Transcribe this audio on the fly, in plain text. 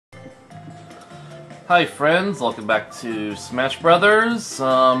Hi friends, welcome back to Smash Brothers.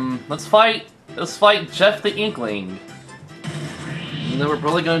 Let's fight Jeff the Inkling. You know we're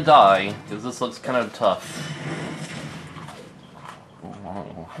probably gonna die, because this looks kind of tough.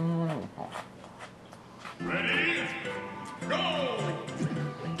 Ready, go!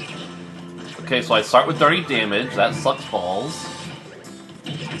 Okay, so I start with 30 damage, that sucks balls.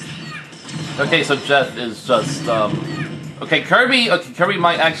 Okay, so Jeff is just, Okay, Kirby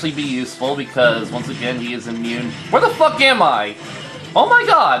might actually be useful because, once again, he is immune. Where the fuck am I? Oh my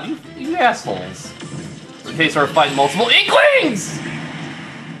god, you assholes. Okay, so we're fighting multiple Inklings!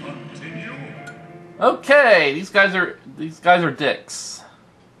 Continue. Okay, these guys are dicks.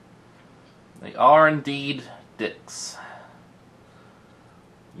 They are indeed dicks.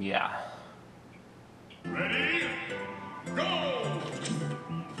 Yeah. Ready, go!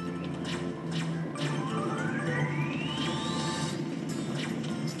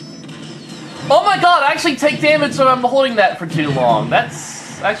 Oh my god, I actually take damage when I'm holding that for too long.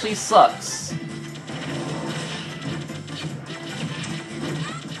 That's actually sucks.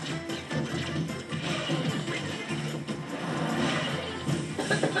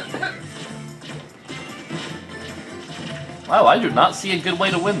 Wow, I do not see a good way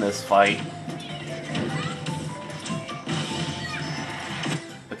to win this fight.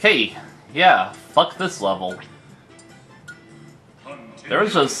 Okay, yeah, fuck this level.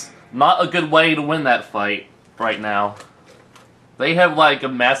 There's just not a good way to win that fight right now. They have like a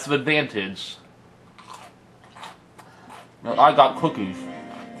massive advantage. No, I got cookies.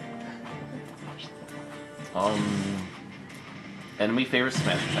 Enemy favorite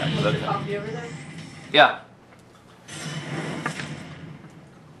smash attack. Is there a copy over there? Yeah.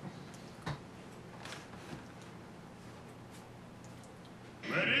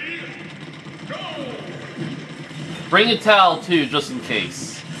 Ready, go! Bring a towel too, just in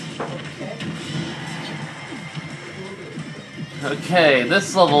case. Okay,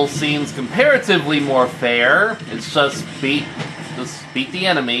 this level seems comparatively more fair. It's just beat the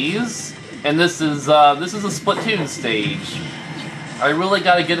enemies, and this is a Splatoon stage. I really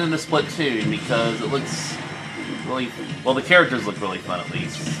gotta get into Splatoon because it looks really well. The characters look really fun, at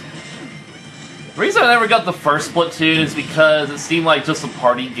least. The reason I never got the first Splatoon is because it seemed like just a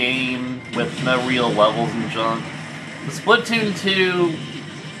party game with no real levels and junk. The Splatoon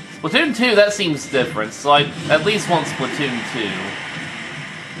 2, that seems different, so I at least want Splatoon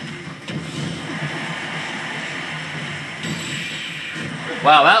 2.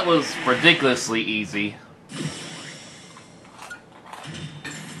 Wow, that was ridiculously easy.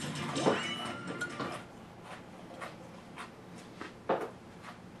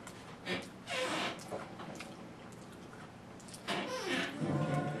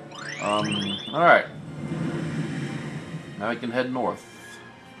 Alright. Now we can head north.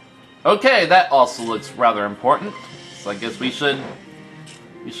 Okay, that also looks rather important. So I guess we should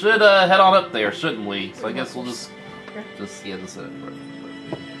head on up there, shouldn't we? So I guess we'll just yeah, this is it.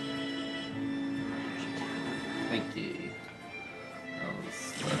 Thank you.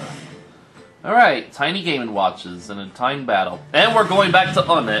 Alright, Tiny Game & Watches in a time battle. And we're going back to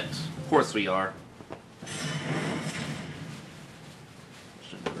Unit. Of course we are.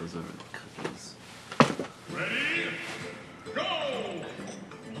 Ready, go!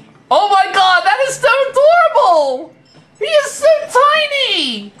 Oh my god, that is so adorable! He is so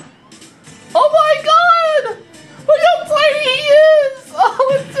tiny! Oh my god! Look how tiny he is!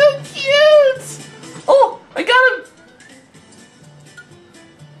 Oh, it's so cute! Oh, I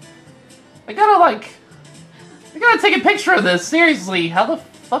gotta take a picture of this, seriously. How the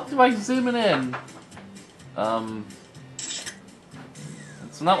fuck do I zoom it in? That's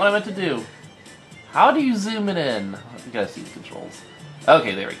not what I meant to do. How do you zoom it in? You gotta see the controls.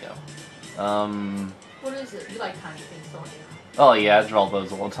 Okay, there we go. What is it? You like tiny things, don't you? Oh yeah, I draw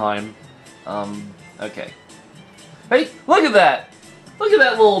those all the time. Okay. Hey, look at that! Look at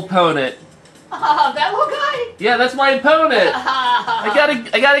that little opponent! That little guy? Yeah, that's my opponent! I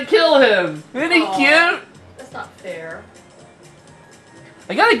gotta kill him! Isn't he cute? That's not fair.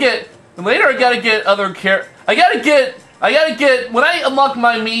 Later I gotta get other when I unlock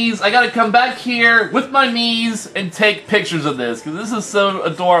my Miis, I gotta come back here with my Miis and take pictures of this, because this is so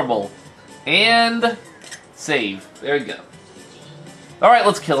adorable. And save. There we go. Alright,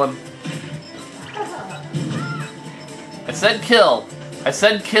 let's kill him. I said kill. I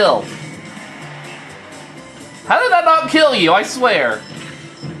said kill. How did I not kill you? I swear.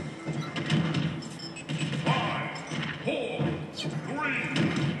 5, 4, 3.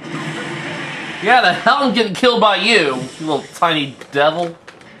 Yeah, the hell I'm getting killed by you, you little tiny devil.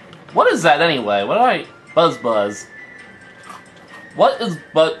 What is that anyway? What do I... Buzz.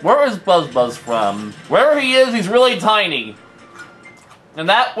 Where is Buzz from? Wherever he is, he's really tiny. And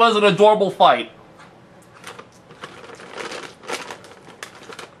that was an adorable fight.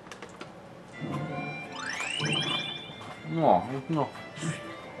 No, no.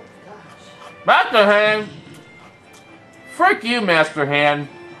 Master Hand! Frick you, Master Hand.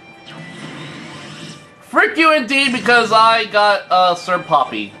 Frick you indeed, because I got, Sir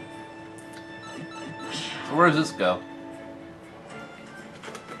Poppy. So where does this go?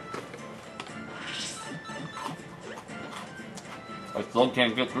 I still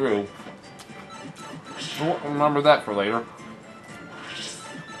can't get through. I'll remember that for later.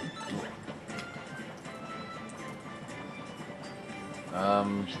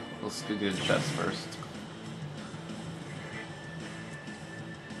 Let's go get a chest first.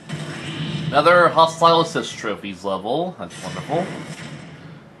 Another Hostile Assist Trophies level. That's wonderful.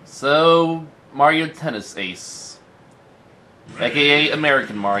 So, Mario Tennis Ace. AKA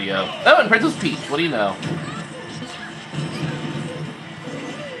American Mario. Oh, and Princess Peach. What do you know?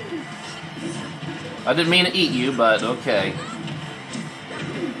 I didn't mean to eat you, but okay.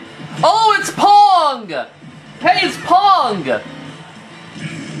 Oh, it's Pong! Hey, it's Pong!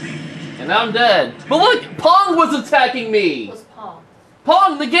 And now I'm dead. But look, Pong was attacking me! What's Pong?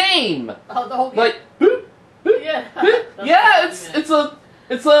 Pong, the game! Oh, the whole game. Like, boop, boop, Yeah. boop. That's Yeah,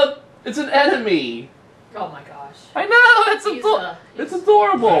 what it's an enemy. Oh my gosh. I know, it's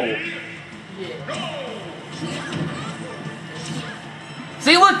adorable. Yeah.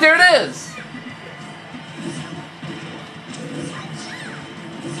 See, look, there it is.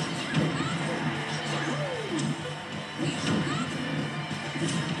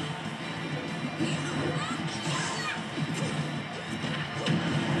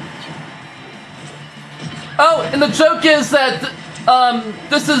 Oh, and the joke is that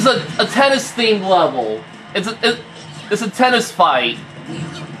this is a tennis-themed level. It's a tennis fight.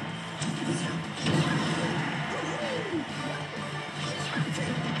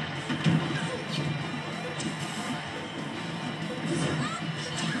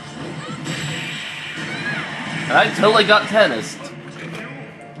 And I totally got tennised.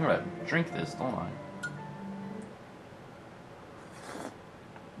 I'm gonna drink this, don't I?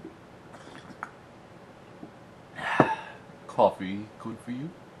 Coffee, good for you?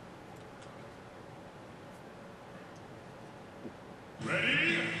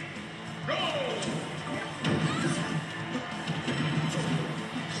 Ready? Go!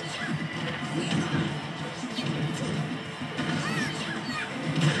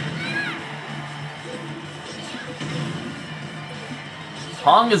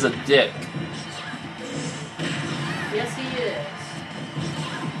 Pong is a dick. Yes, he is.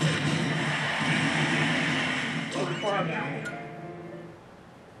 Oh, far back.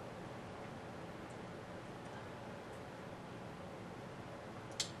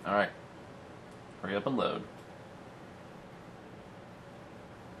 Alright. Hurry up and load.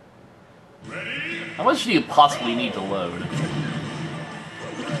 Ready? How much do you possibly need to load?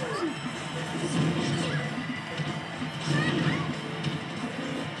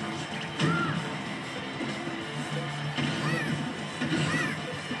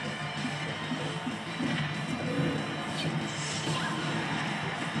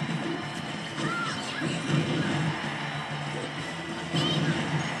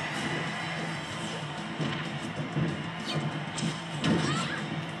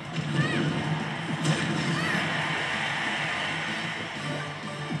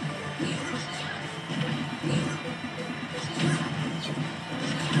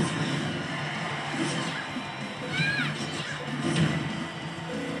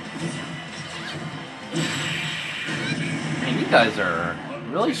 Man, you guys are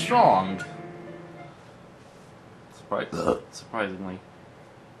really strong. Surprisingly.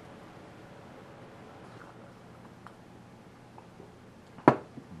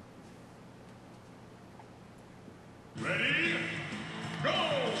 Ready? Go!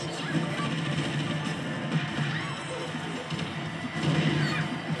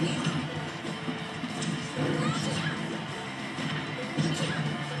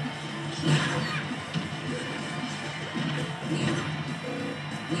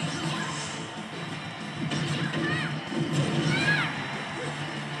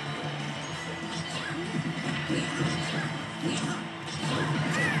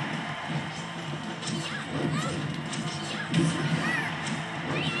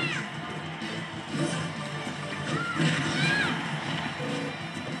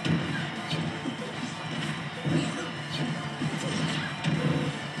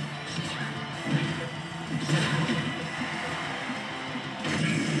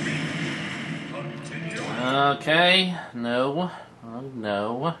 Okay, no. Oh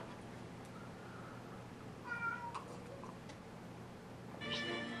no.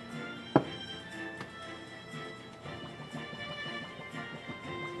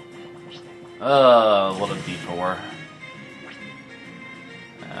 What a detour.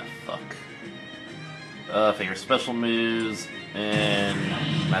 Ah, fuck. Figure special moves and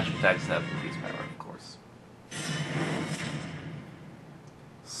magic attacks have increased power, of course.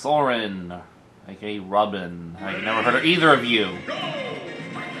 Soren, aka Robin. I never heard of either of you. I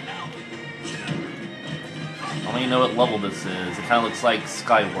don't even know what level this is. It kind of looks like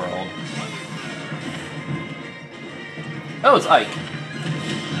Skyworld. Oh, it's Ike.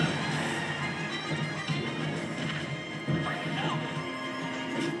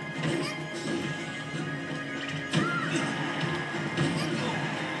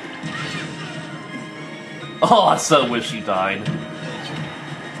 Oh, I so wish he died.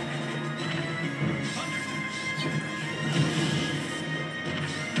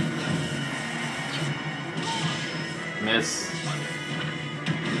 Miss.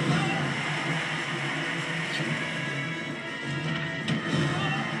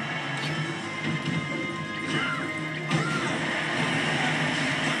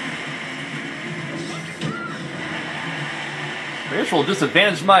 Spiritual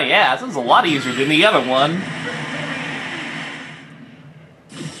disadvantage my ass. This is a lot easier than the other one.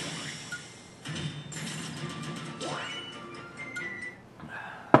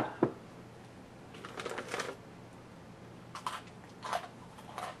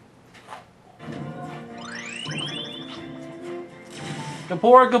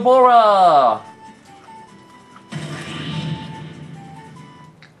 Gabora Gabora!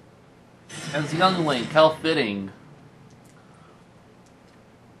 As young Link, how fitting.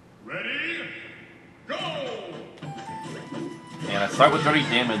 Ready, go! And I start with 30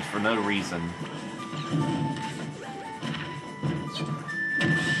 damage for no reason.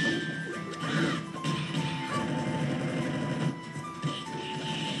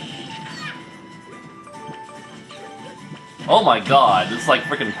 Oh my god, it's like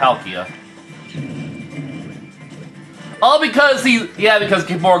freaking Palkia. Oh, because because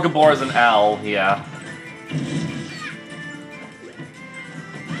Gabora Gabora is an owl, yeah.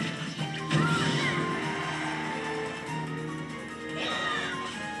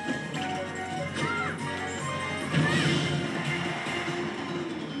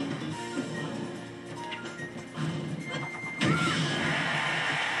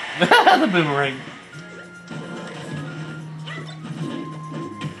 The boomerang.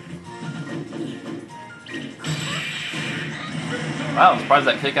 Wow, I'm surprised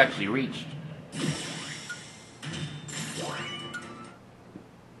that kick actually reached.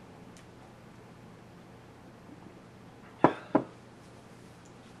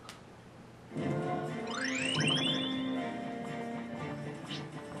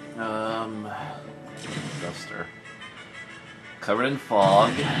 Duster. Covered in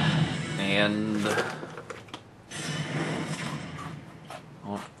fog, and...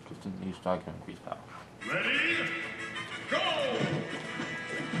 Oh, just a new stock can increase power. Ready, go!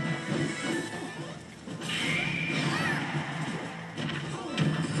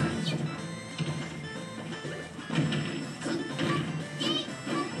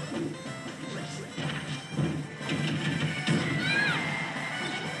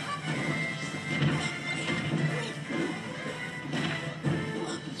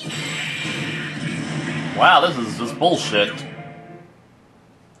 Wow, this is just bullshit.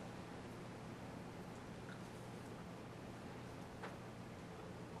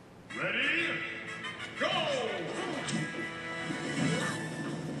 Ready, go!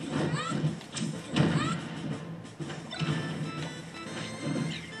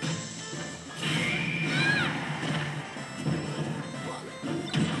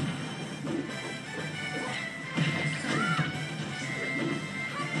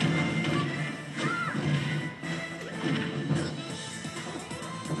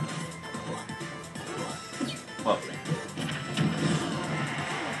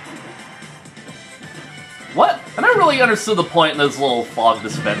 What? I never really understood the point in those little fog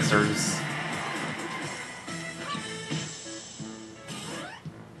dispensers.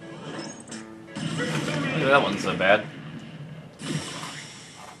 Maybe that wasn't so bad.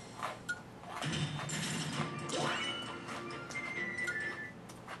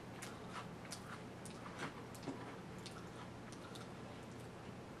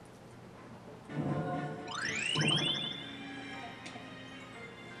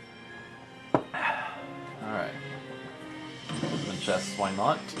 Alright. Open the chest, why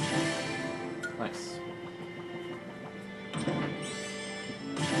not? Nice.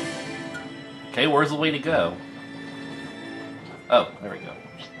 Okay, where's the way to go? Oh, there we go.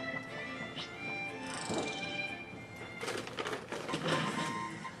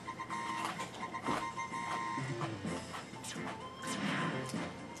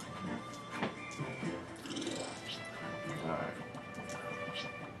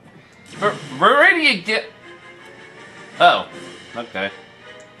 Viridian get. Oh, okay.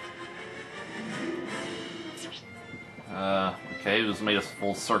 Okay, it just made us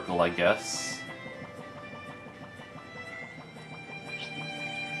full circle, I guess.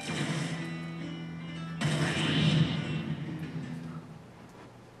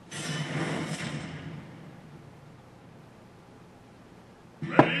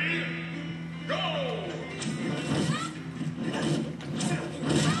 Ready, go!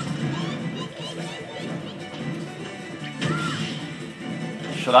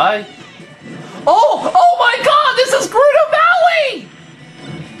 Should I? Oh! Oh my god! This is Gerudo Valley!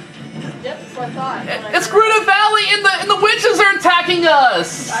 Yep, that's what I thought. It's Gerudo Valley and the witches are attacking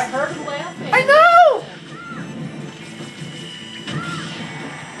us! I heard him laughing. I know!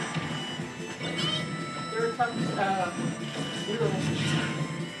 Here comes,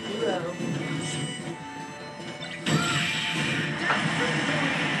 Zero.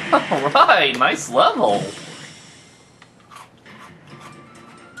 Alright, nice level.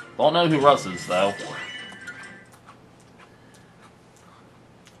 Don't know who Russ is, though.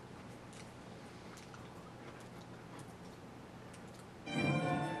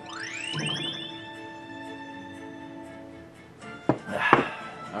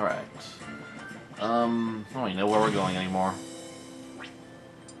 Alright. I don't even know where we're going anymore.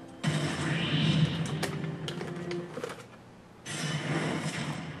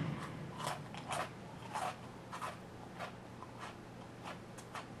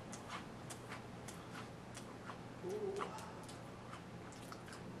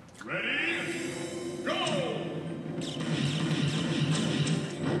 Ready, go!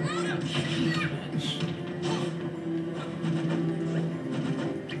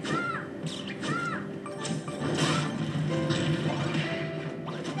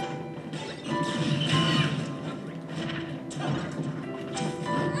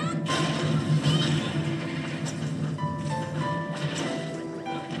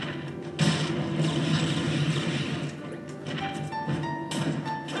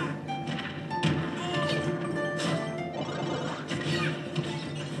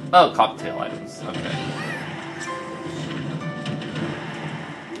 Oh, cocktail items. Okay.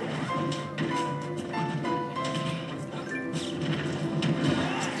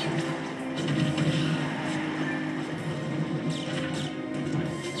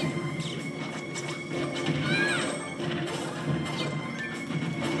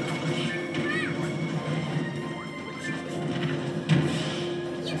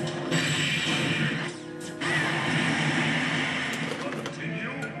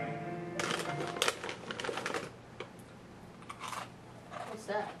 What's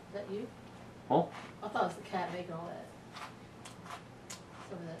that? Is that you? Oh, I thought it was the cat making all that.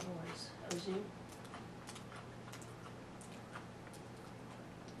 Some of that noise. That was you?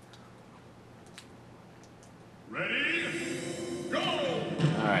 Ready, go!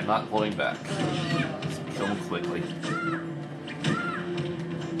 alright, not holding back. Kill him quickly.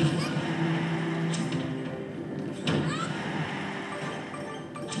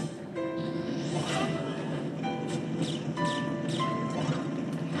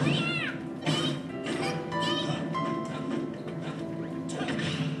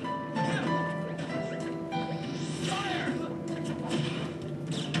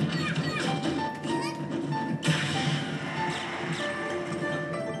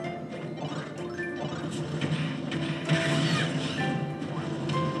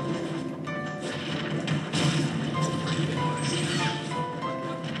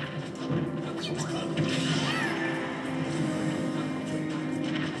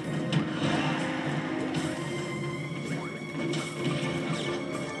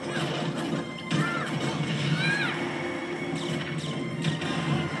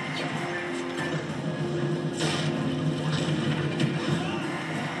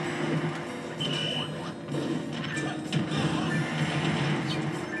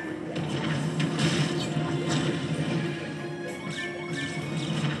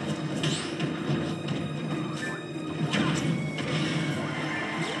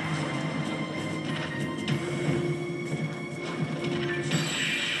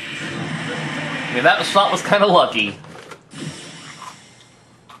 Yeah, that shot was kind of lucky.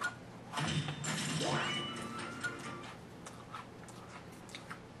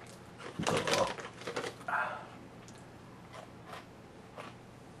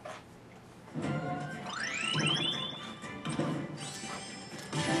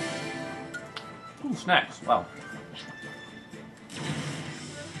 Ooh, snacks. Wow.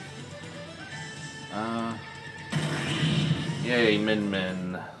 Yay,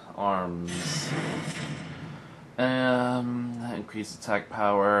 Min arms. Increase attack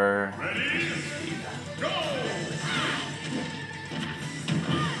power. Increase speed. Go!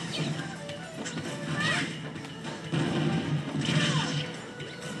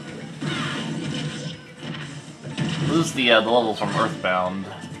 This is the level from Earthbound.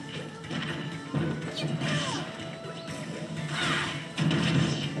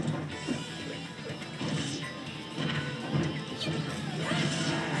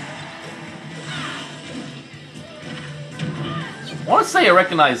 I want to say I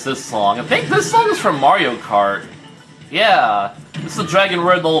recognize this song. I think this song is from Mario Kart. Yeah, this is the Dragon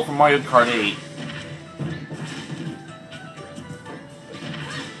Road level from Mario Kart 8.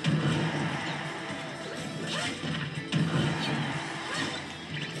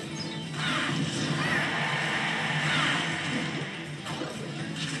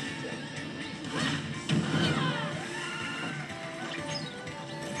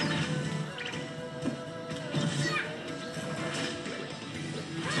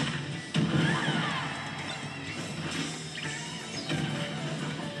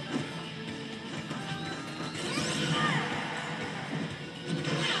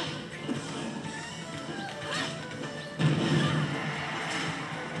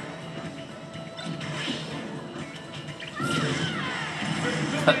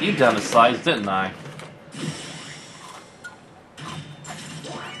 Cut you down to size, didn't I?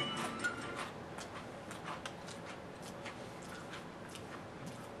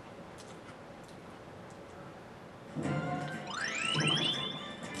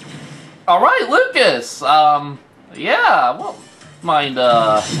 Alright, Lucas! Yeah, well, mind,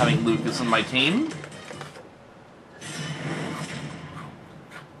 having Lucas on my team.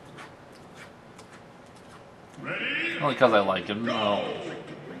 Ready? Only because I like him.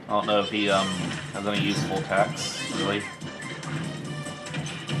 I don't know if he, has any useful attacks, really.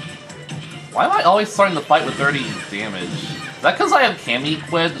 Why am I always starting the fight with 30 damage? Is that because I have Cammy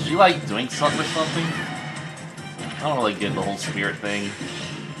quit? Is she, like, doing something or something? I don't really get the whole spirit thing.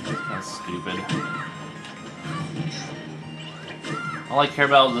 That's stupid. All I care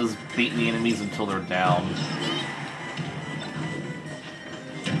about is just beating the enemies until they're down.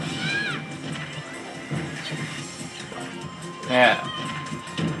 Yeah.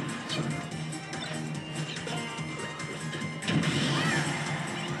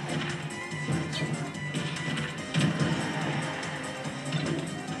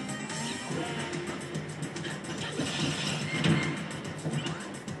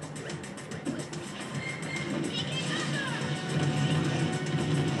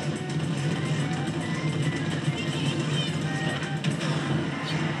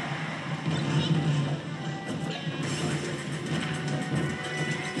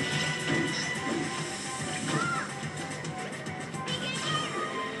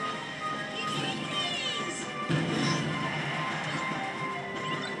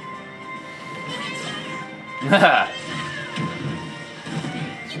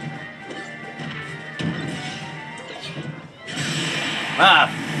 Ah,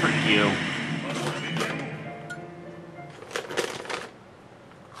 frick you.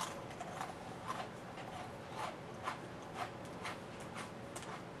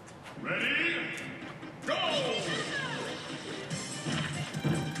 Ready? Go!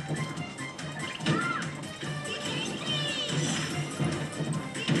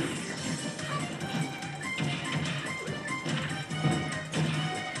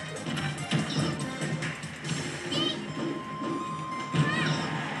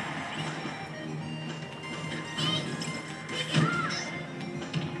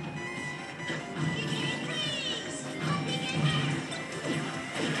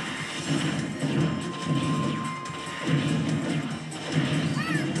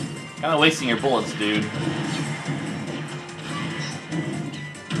 Kinda wasting your bullets, dude.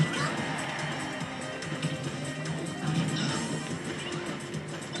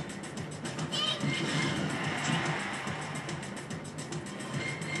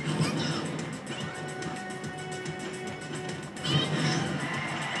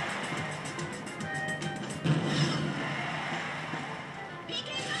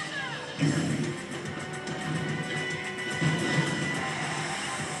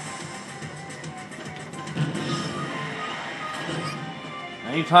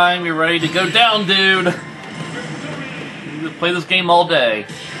 Anytime you're ready to go down, dude! You can play this game all day.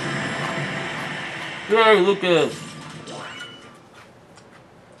 Yay, Lucas!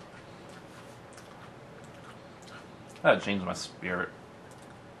 I gotta change my spirit.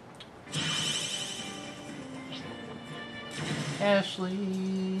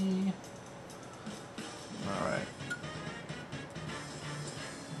 Ashley. Alright.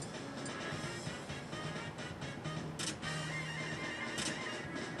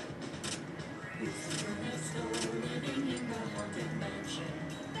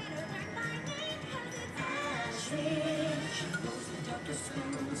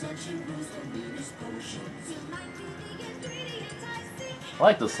 I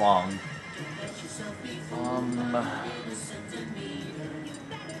like this song.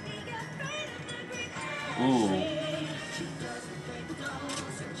 Ooh.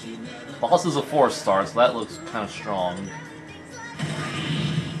 Boss is a 4-star, so that looks kind of strong.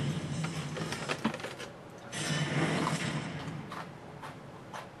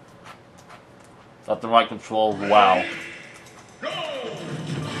 Left and right control, wow.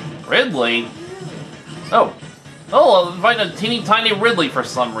 Ridley? Oh. Oh, I'm inviting a teeny tiny Ridley for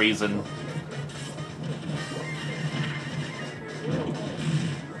some reason.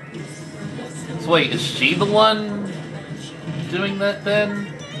 So wait, is she the one doing that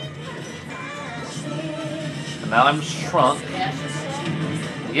then? And now I'm shrunk.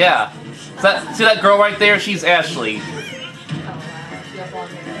 Yeah. See that girl right there? She's Ashley.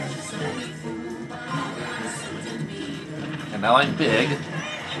 And now I'm big.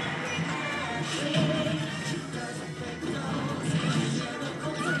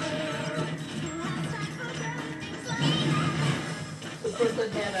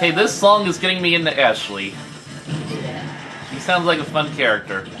 Okay, this song is getting me into Ashley. She sounds like a fun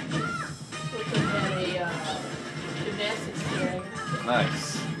character.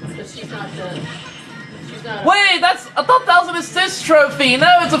 Nice. She's not the. Wait, I thought that was an assist trophy.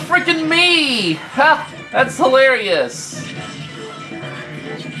 No, it's a freaking me. Ha, that's hilarious.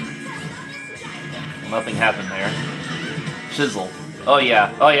 Nothing happened there. Chisel. Oh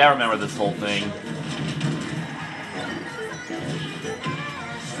yeah, I remember this whole thing.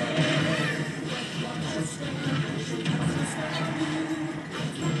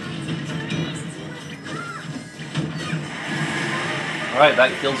 Alright,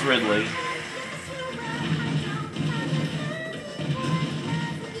 that kills Ridley.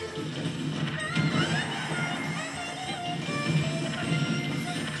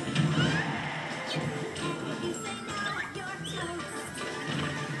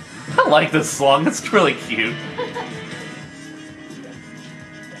 I like this song, it's really cute.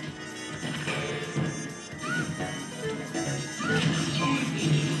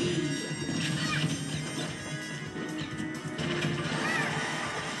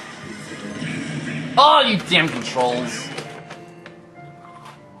 Oh, you damn controls!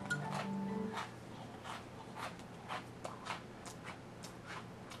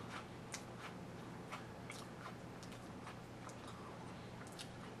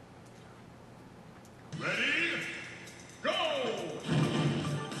 Ready? Go!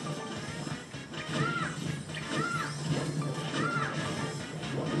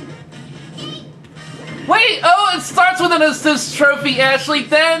 Wait! Oh, it starts with an assist trophy, Ashley.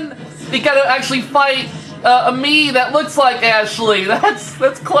 Then you gotta actually fight a me that looks like Ashley. That's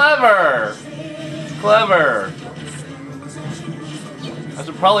clever. It's clever. I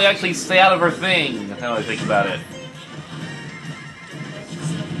should probably actually stay out of her thing. Now I think about it.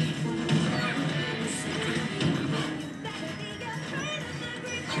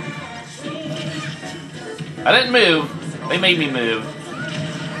 I didn't move. They made me move.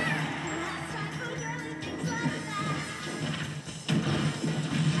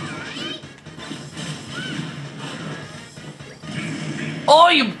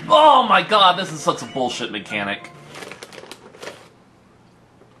 Oh my god, this is such a bullshit mechanic.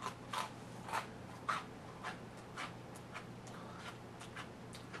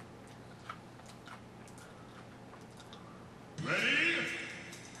 Ready?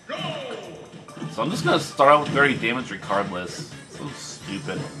 Go! So I'm just gonna start out with 30 damage regardless. So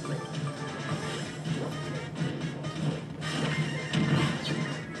stupid.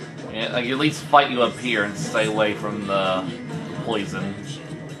 Yeah, I can at least fight you up here and stay away from the poison.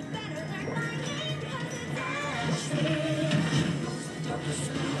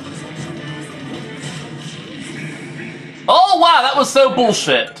 Oh wow, that was so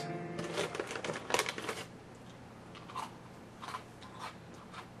bullshit!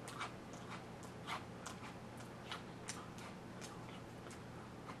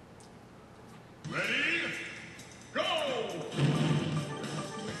 Ready? Go!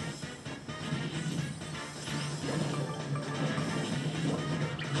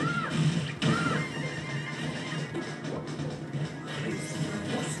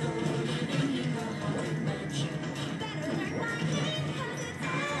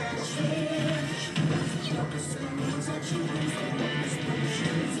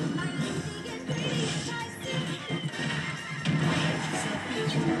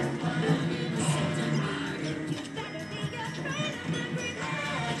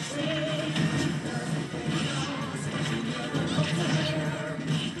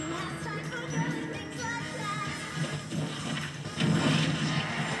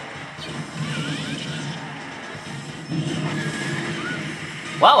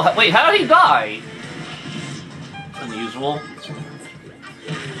 Wow, wait, how did he die? Unusual.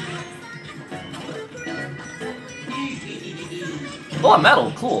 Oh, a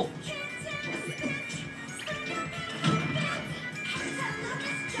medal, cool.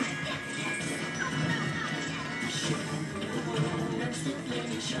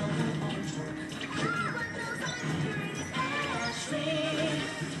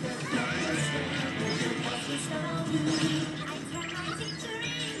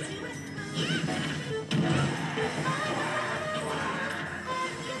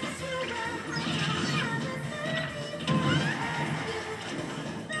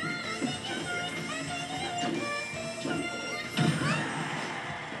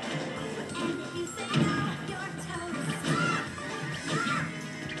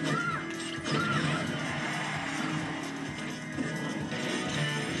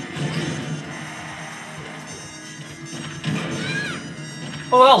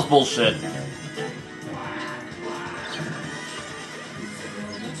 Oh, that was bullshit.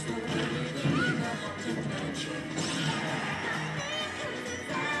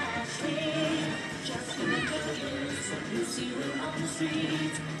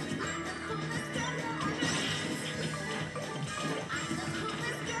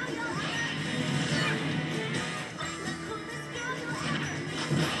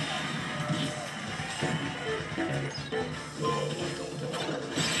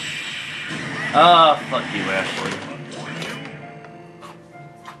 Ah, fuck you, Ashley.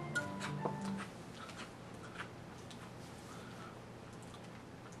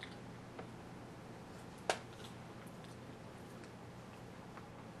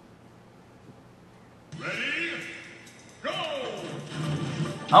 Ready? Go!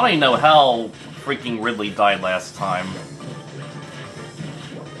 I don't even know how freaking Ridley died last time.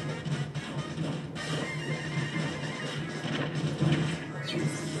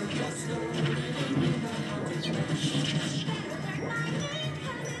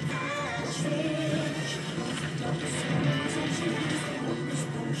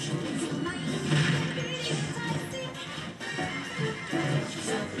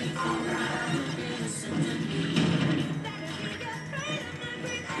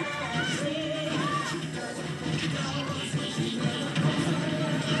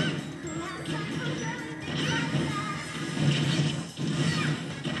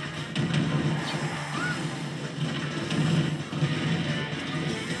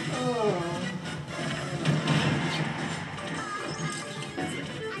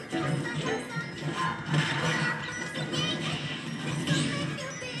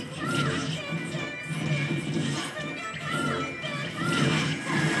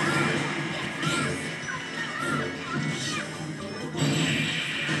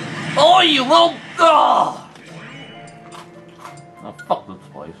 Oh, you little... Ugh!